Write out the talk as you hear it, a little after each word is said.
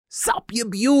Sup, you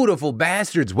beautiful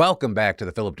bastards. Welcome back to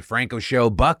the Philip DeFranco Show.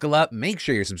 Buckle up, make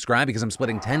sure you're subscribed because I'm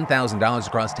splitting $10,000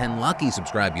 across 10 lucky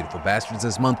subscribed beautiful bastards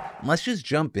this month. Let's just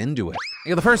jump into it.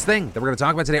 The first thing that we're going to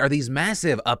talk about today are these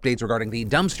massive updates regarding the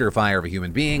dumpster fire of a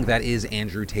human being that is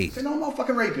Andrew Tate. Say, no, I'm not a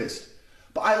fucking rapist.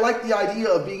 But I like the idea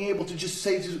of being able to just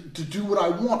say to do what I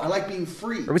want. I like being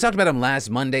free. We talked about him last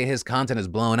Monday. His content has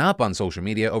blown up on social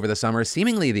media over the summer.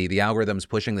 Seemingly the algorithm's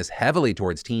pushing this heavily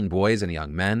towards teen boys and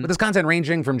young men, with his content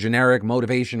ranging from generic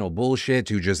motivational bullshit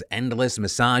to just endless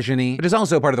misogyny, which is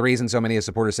also part of the reason so many of his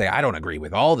supporters say, I don't agree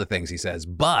with all the things he says,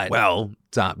 but, well,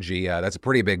 Top G, that's a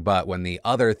pretty big but when the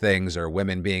other things are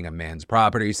women being a man's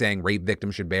property, saying rape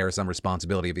victims should bear some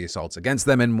responsibility of the assaults against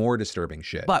them, and more disturbing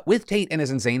shit. But with Tate and his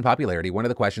insane popularity, one of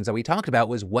the questions that we talked about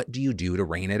was, what do you do to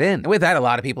rein it in? And with that, a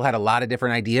lot of people had a lot of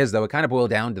different ideas, though it kind of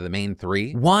boiled down to the main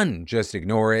three. 1, just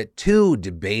ignore it. 2,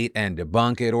 debate and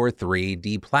debunk it. Or 3,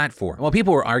 deplatform. While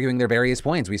people were arguing their various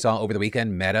points, we saw over the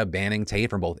weekend Meta banning Tate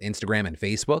from both Instagram and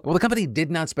Facebook. Well, the company did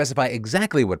not specify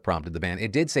exactly what prompted the ban.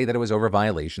 It did say that it was over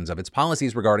violations of its policies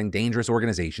regarding dangerous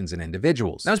organizations and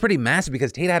individuals. That was pretty massive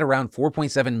because Tate had around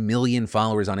 4.7 million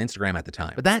followers on Instagram at the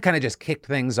time. But that kind of just kicked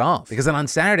things off, because then on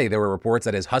Saturday there were reports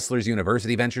that his Hustlers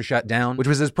University venture shut down, which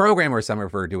was his program, or some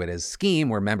refer to it as scheme,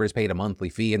 where members paid a monthly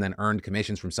fee and then earned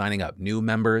commissions from signing up new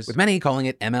members, with many calling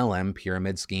it MLM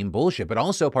pyramid scheme bullshit, but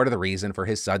also part of the reason for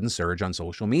his sudden surge on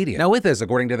social media. Now with this,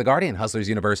 according to The Guardian, Hustlers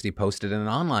University posted in an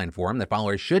online forum that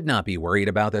followers should not be worried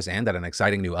about this and that an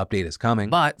exciting new update is coming.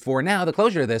 But for now, the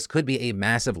closure of this could be a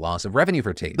massive loss of revenue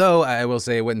for Tate. Though I will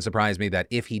say it wouldn't surprise me that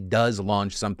if he does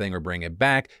launch something or bring it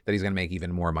back, that he's gonna make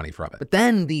even more money from it. But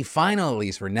then the final, at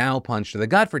least for now, punch to the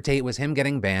gut for Tate was him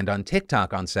getting banned on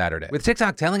TikTok on Saturday, with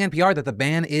TikTok telling NPR that the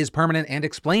ban is permanent and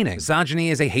explaining misogyny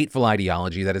is a hateful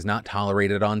ideology that is not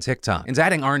tolerated on TikTok. And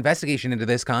adding, our investigation into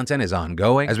this content is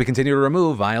ongoing as we continue to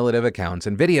remove violative accounts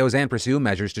and videos and pursue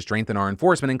measures to strengthen our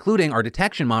enforcement, including our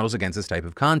detection models against this type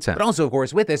of content. But also, of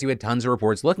course, with this, you had tons of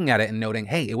reports looking at it and noting,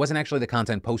 hey, it wasn't actually the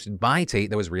content posted by Tate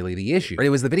that was really the issue. Right?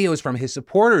 It was the videos from his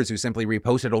supporters who simply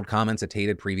reposted old comments that Tate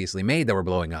had previously made that were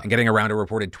blowing up and getting around a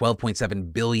reported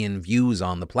 12.7 billion views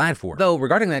on the platform. Though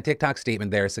regarding that TikTok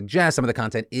statement there suggests some of the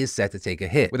content is set to take a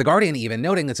hit, with The Guardian even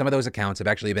noting that some of those accounts have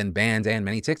actually been banned, and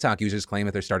many TikTok users claim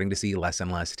that they're starting to see less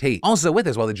and less Tate. Also with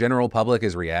this, while the general public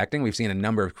is reacting, we've seen a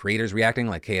number of creators reacting,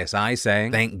 like KSI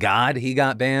saying, thank God he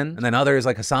got banned, and then others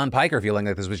like Hassan Piker feeling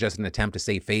that this was just an attempt to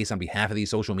save face on behalf of these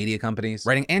social media companies.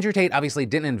 Writing, Andrew Tate obviously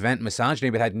didn't invent misogyny,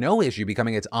 but had no issue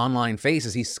becoming its online face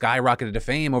as he skyrocketed to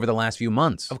fame over the last few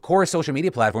months. Of course, social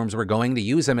media platforms were going to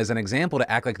use him as an example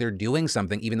to act like they're doing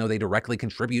something even though they directly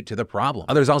contribute to the problem.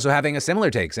 Others also having a similar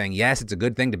take, saying, yes, it's a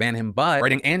good thing to ban him, but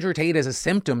writing, Andrew Tate is a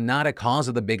symptom, not a cause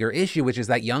of the bigger issue, which is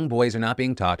that young boys are not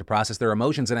being taught to process their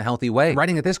emotions in a healthy way.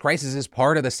 Writing that this crisis is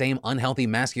part of the same unhealthy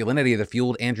masculinity that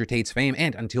fueled Andrew Tate's fame,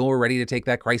 and until we're ready to take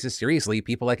that crisis seriously,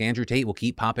 people like Andrew Tate will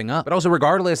keep popping up. But also,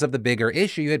 regardless of the bigger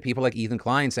issue, you had people like Ethan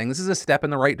Klein saying this is a step in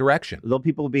the right direction. Though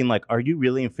people being like, are you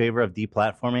really in favor of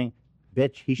deplatforming?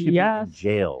 Bitch, he should be in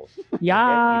jail.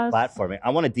 Deplatforming. I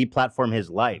want to deplatform his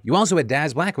life. You also had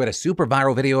Daz Black, who had a super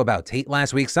viral video about Tate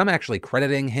last week, some actually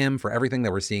crediting him for everything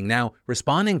that we're seeing now,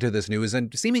 responding to this news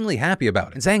and seemingly happy about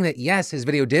it, and saying that yes, his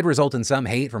video did result in some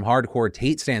hate from hardcore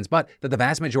Tate stans, but that the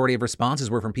vast majority of responses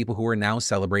were from people who are now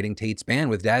celebrating Tate's ban,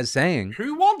 with Daz saying,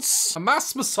 who wants a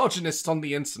mass misogynist on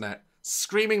the internet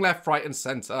screaming left, right, and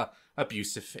center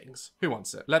abusive things? Who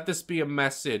wants it? Let this be a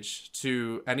message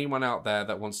to anyone out there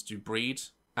that wants to breed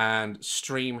and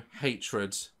stream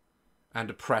hatred and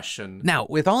oppression. Now,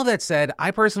 with all that said,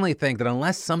 I personally think that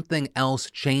unless something else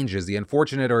changes, the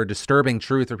unfortunate or disturbing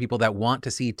truth for people that want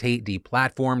to see Tate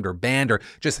deplatformed or banned or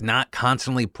just not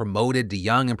constantly promoted to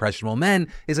young, impressionable men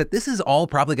is that this is all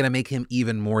probably going to make him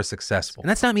even more successful. And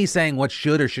that's not me saying what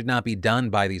should or should not be done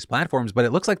by these platforms, but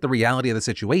it looks like the reality of the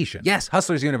situation. Yes,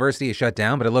 Hustlers University is shut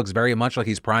down, but it looks very much like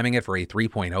he's priming it for a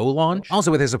 3.0 launch. Also,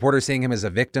 with his supporters seeing him as a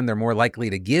victim, they're more likely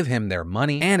to give him their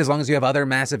money. And as long as you have other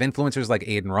massive influencers like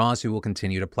Aiden Ross who will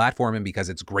continue to platform him because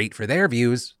it's great for their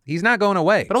views, he's not going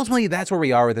away. But ultimately, that's where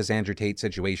we are with this Andrew Tate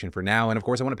situation for now. And of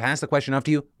course, I want to pass the question off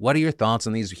to you. What are your thoughts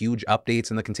on these huge updates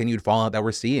and the continued fallout that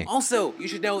we're seeing? Also, you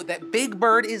should know that Big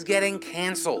Bird is getting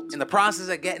canceled in the process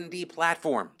of getting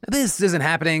deplatformed. Now, this isn't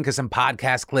happening because some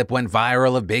podcast clip went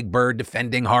viral of Big Bird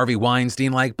defending Harvey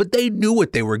Weinstein but they knew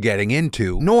what they were getting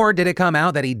into. Nor did it come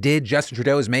out that he did Justin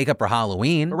Trudeau's makeup for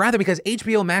Halloween, but rather because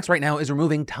HBO Max right now is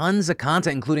removing tons of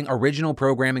content, including original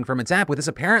programming from its its app, with this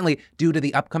apparently due to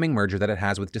the upcoming merger that it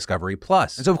has with Discovery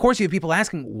Plus. And so of course you have people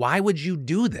asking, why would you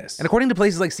do this? And according to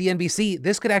places like CNBC,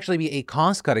 this could actually be a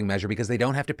cost-cutting measure because they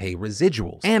don't have to pay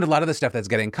residuals. And a lot of the stuff that's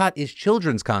getting cut is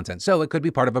children's content, so it could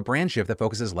be part of a brand shift that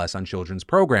focuses less on children's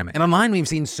programming. And online we've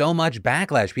seen so much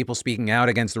backlash, people speaking out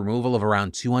against the removal of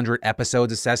around 200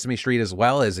 episodes of Sesame Street, as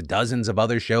well as dozens of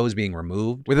other shows being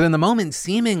removed. With it in the moment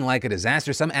seeming like a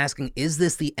disaster, some asking, is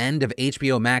this the end of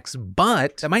HBO Max?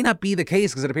 But that might not be the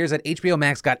case, because it appears that HBO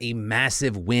Max got a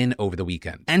massive win over the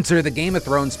weekend. Enter the Game of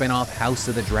Thrones spinoff House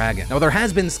of the Dragon. Now, there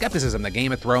has been skepticism that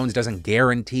Game of Thrones doesn't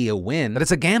guarantee a win, but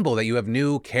it's a gamble that you have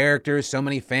new characters, so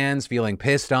many fans feeling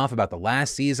pissed off about the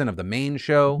last season of the main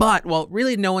show. But while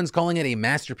really no one's calling it a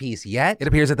masterpiece yet, it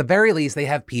appears at the very least they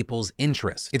have people's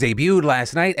interest. It debuted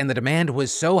last night and the demand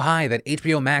was so high that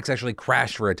HBO Max actually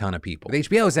crashed for a ton of people. With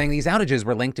HBO saying these outages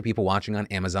were linked to people watching on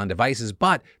Amazon devices,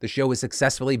 but the show was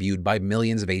successfully viewed by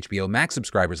millions of HBO Max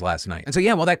subscribers last night. And so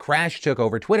yeah, while that crash took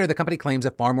over Twitter, the company claims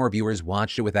that far more viewers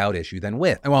watched it without issue than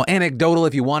with. And while anecdotal,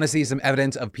 if you want to see some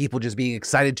evidence of people just being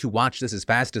excited to watch this as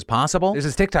fast as possible, there's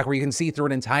this TikTok where you can see through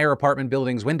an entire apartment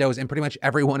building's windows and pretty much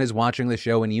everyone is watching the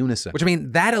show in unison. Which, I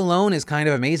mean, that alone is kind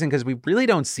of amazing because we really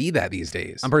don't see that these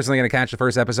days. I'm personally going to catch the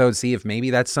first episode, see if maybe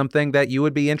that's something that you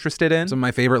would be interested in. Some of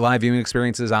my favorite live viewing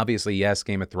experiences, obviously, yes,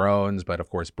 Game of Thrones, but of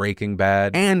course, Breaking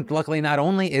Bad. And luckily, not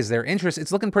only is there interest,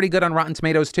 it's looking pretty good on Rotten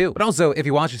Tomatoes too. But also, if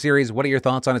you watch the series, what are your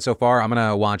thoughts on it so far? I'm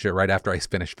gonna watch it right after I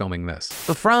finish filming this.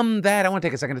 But from that, I want to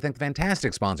take a second to thank the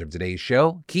fantastic sponsor of today's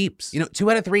show, Keeps. You know,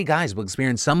 2 out of 3 guys will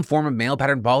experience some form of male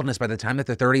pattern baldness by the time that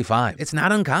they're 35. It's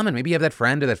not uncommon. Maybe you have that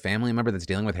friend or that family member that's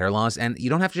dealing with hair loss, and you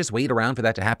don't have to just wait around for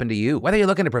that to happen to you. Whether you're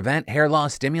looking to prevent hair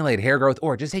loss, stimulate hair growth,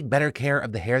 or just take better care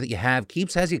of the hair that you have,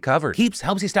 Keeps has you covered. Keeps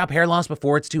helps you stop hair loss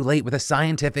before it's too late with a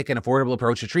scientific and affordable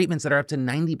approach to treatments that are up to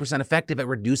 90% effective at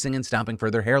reducing and stopping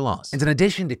further hair loss. And in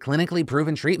addition to clinically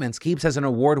proven treatments, Keeps has an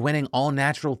award-winning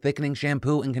all-natural thickening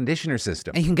shampoo and conditioner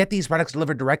system. And you can get these products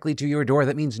delivered directly to your door.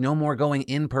 That means no more going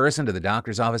in person to the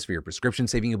doctor's office for your prescription,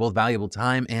 saving you both valuable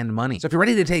time and money. So if you're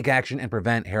ready to take action and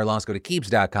prevent hair loss, go to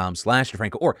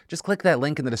keeps.com/DeFranco, or just click that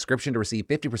link in the description to receive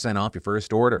 50% off your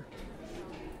first order.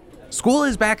 School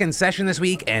is back in session this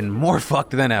week and more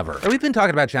fucked than ever. We've been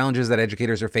talking about challenges that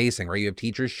educators are facing, right? You have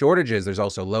teacher shortages, there's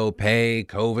also low pay,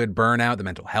 COVID burnout, the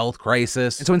mental health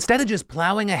crisis. And so instead of just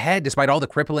plowing ahead despite all the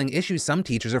crippling issues, some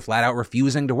teachers are flat out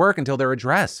refusing to work until they're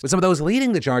addressed. With some of those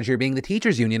leading the charge here being the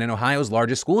teachers union in Ohio's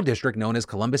largest school district known as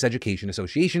Columbus Education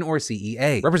Association, or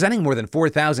CEA, representing more than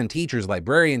 4,000 teachers,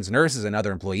 librarians, nurses, and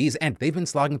other employees. And they've been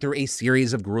slogging through a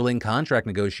series of grueling contract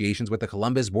negotiations with the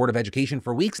Columbus Board of Education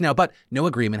for weeks now, but no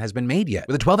agreement has been made yet.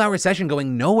 With a 12-hour session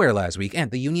going nowhere last week, and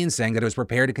the union saying that it was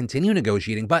prepared to continue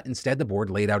negotiating, but instead the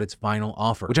board laid out its final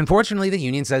offer, which unfortunately the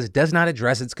union says does not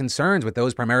address its concerns, with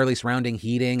those primarily surrounding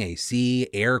heating, AC,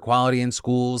 air quality in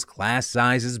schools, class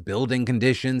sizes, building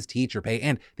conditions, teacher pay,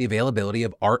 and the availability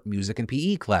of art, music, and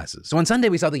PE classes. So on Sunday,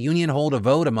 we saw the union hold a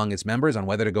vote among its members on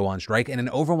whether to go on strike, and an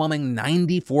overwhelming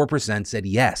 94% said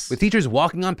yes, with teachers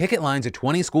walking on picket lines at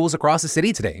 20 schools across the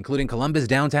city today, including Columbus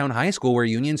Downtown High School, where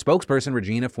union spokesperson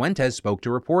Regina Fuentes spoke to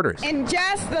reporters. In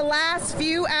just the last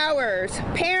few hours,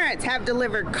 parents have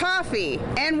delivered coffee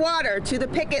and water to the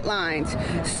picket lines.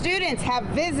 Students have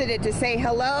visited to say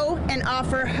hello and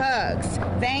offer hugs.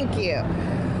 Thank you.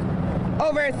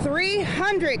 Over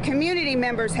 300 community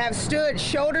members have stood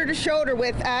shoulder to shoulder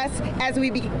with us as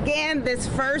we began this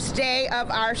first day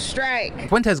of our strike.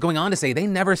 Fuentes going on to say they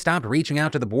never stopped reaching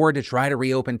out to the board to try to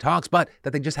reopen talks, but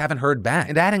that they just haven't heard back,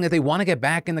 and adding that they want to get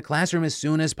back in the classroom as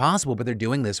soon as possible, but they're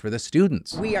doing this for the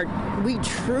students. We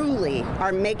truly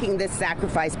are making this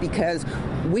sacrifice because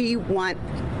we want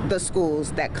the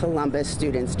schools that Columbus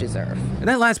students deserve. And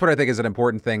that last part I think is an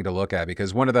important thing to look at,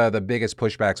 because one of the biggest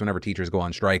pushbacks whenever teachers go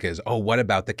on strike is, oh, what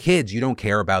about the kids? You don't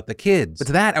care about the kids. But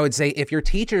to that, I would say, if your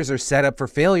teachers are set up for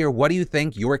failure, what do you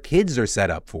think your kids are set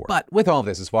up for? But with all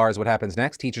this, as far as what happens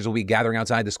next, teachers will be gathering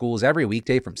outside the schools every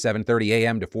weekday from 7:30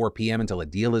 a.m. to 4 p.m. until a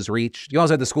deal is reached. You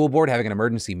also had the school board having an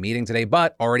emergency meeting today,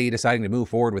 but already deciding to move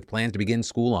forward with plans to begin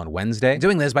school on Wednesday.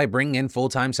 Doing this by bringing in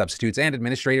full-time substitutes and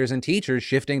administrators and teachers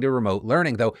shifting to remote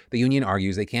learning, though the union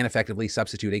argues they can't effectively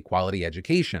substitute a quality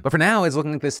education. But for now, it's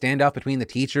looking like this standoff between the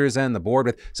teachers and the board,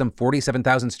 with some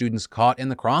 47,000 students caught in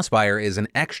the crossfire is an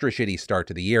extra shitty start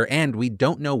to the year, and we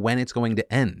don't know when it's going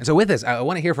to end. And so with this, I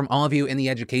want to hear from all of you in the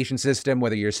education system,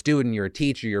 whether you're a student, you're a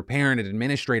teacher, you're a parent, an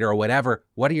administrator, or whatever.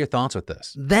 What are your thoughts with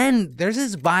this? Then there's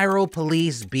this viral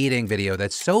police beating video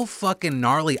that's so fucking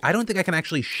gnarly. I don't think I can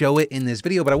actually show it in this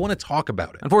video, but I want to talk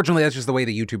about it. Unfortunately, that's just the way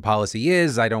the YouTube policy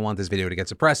is. I don't want this video to get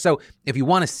suppressed. So if you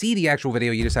want to see the actual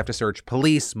video, you just have to search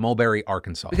police Mulberry,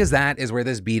 Arkansas, because that is where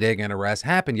this beating and arrest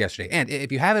happened yesterday. And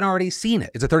if you haven't already seen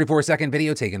it, it's a 34-second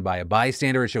video taken by a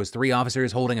bystander. It shows 3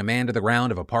 officers holding a man to the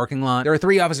ground of a parking lot. There are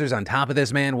 3 officers on top of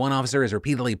this man. 1 officer is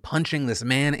repeatedly punching this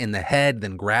man in the head,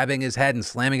 then grabbing his head and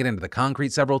slamming it into the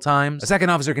concrete several times. A second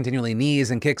officer continually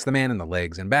knees and kicks the man in the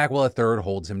legs and back, while a third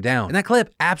holds him down. And that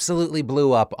clip absolutely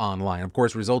blew up online, of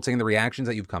course, resulting in the reactions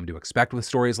that you've come to expect with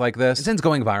stories like this. And since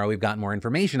going viral, we've gotten more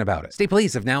information about it. State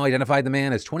police have now identified the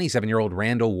man as 27-year-old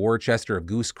Randall Worcester of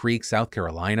Goose Creek, South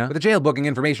Carolina, with the jail booking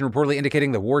information reportedly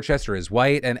indicating that Worcester is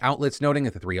white, and outlets noting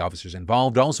that the 3 officers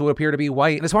involved also appear to be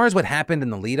white. And as far as what happened in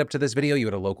the lead up to this video, you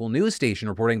had a local news station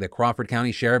reporting that Crawford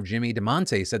County Sheriff Jimmy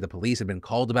DeMonte said the police had been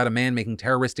called about a man making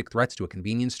terroristic threats to a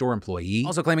convenience store employee,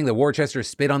 also claiming that Worcester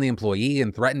spit on the employee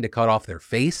and threatened to cut off their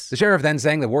face. The sheriff then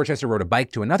saying that Worcester rode a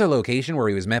bike to another location where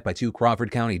he was met by 2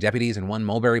 Crawford County deputies and 1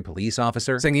 Mulberry police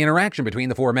officer, saying the interaction between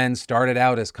the 4 men started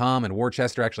out as calm and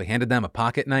Worcester actually handed them a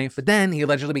pocket knife, but then he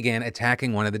allegedly began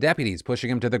attacking one of the deputies, pushing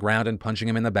him to the ground and punching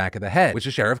him in the back of the head, which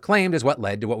the sheriff claimed is what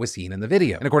led to what was seen in the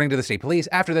video. And according to the state police,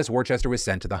 after this, Worcester was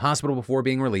sent to the hospital before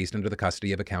being released under the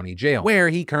custody of a county jail, where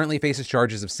he currently faces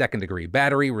charges of second-degree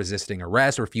battery, resisting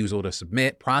arrest, refusal to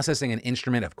submit, processing an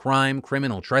instrument of crime,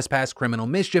 criminal trespass, criminal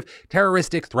mischief,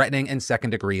 terroristic threatening, and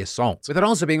second-degree assault. With it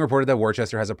also being reported that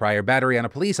Worcester has a prior battery on a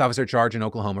police officer charge in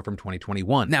Oklahoma from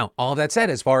 2021. Now, all of that said,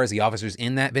 as far as the officers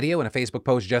in that video, in a Facebook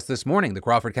post just this morning, the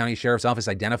Crawford County Sheriff's Office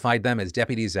identified them as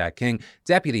Deputy Zach King,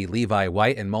 Deputy Levi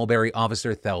White, and Mulberry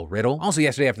Officer Thel Riddle. Also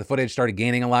yesterday, after the footage started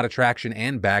gaining a lot of traction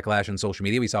and backlash on social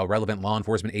media, we saw relevant law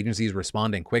enforcement agencies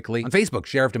responding quickly. On Facebook,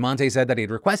 Sheriff DeMonte said that he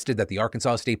had requested that the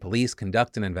Arkansas State Police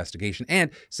conduct an investigation,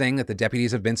 and saying that the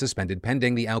deputies have been suspended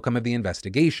pending the outcome of the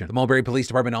investigation. The Mulberry Police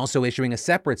Department also issuing a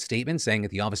separate statement saying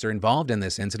that the officer involved in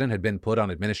this incident had been put on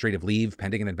administrative leave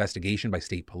pending an investigation by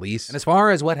state police. And as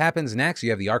far as what happens next, you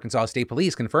have the Arkansas State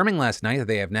Police confirming last night that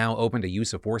they have now opened a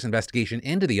use of force investigation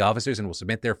into the officers and will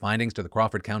submit their findings to the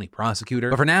Crawford County prosecutor.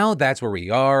 But for now, that's where we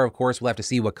are. Of course, we'll have to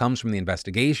see what comes from the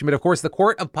investigation, but of course, the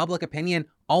court of public opinion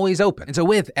always open. And so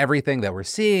with everything that we're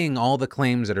seeing, all the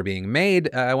claims that are being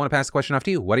made, I want to pass the question off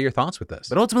to you. What are your thoughts with this?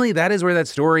 But ultimately, that is where that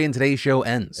story in today's show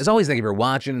ends. As always, thank you for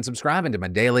watching and subscribing to my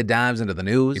daily dives into the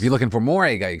news. If you're looking for more,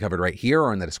 I got you covered right here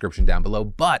or in the description down below.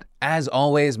 But as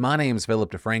always, my name's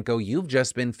Philip DeFranco. You've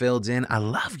just been filled in. I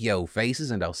love yo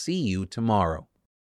faces, and I'll see you tomorrow.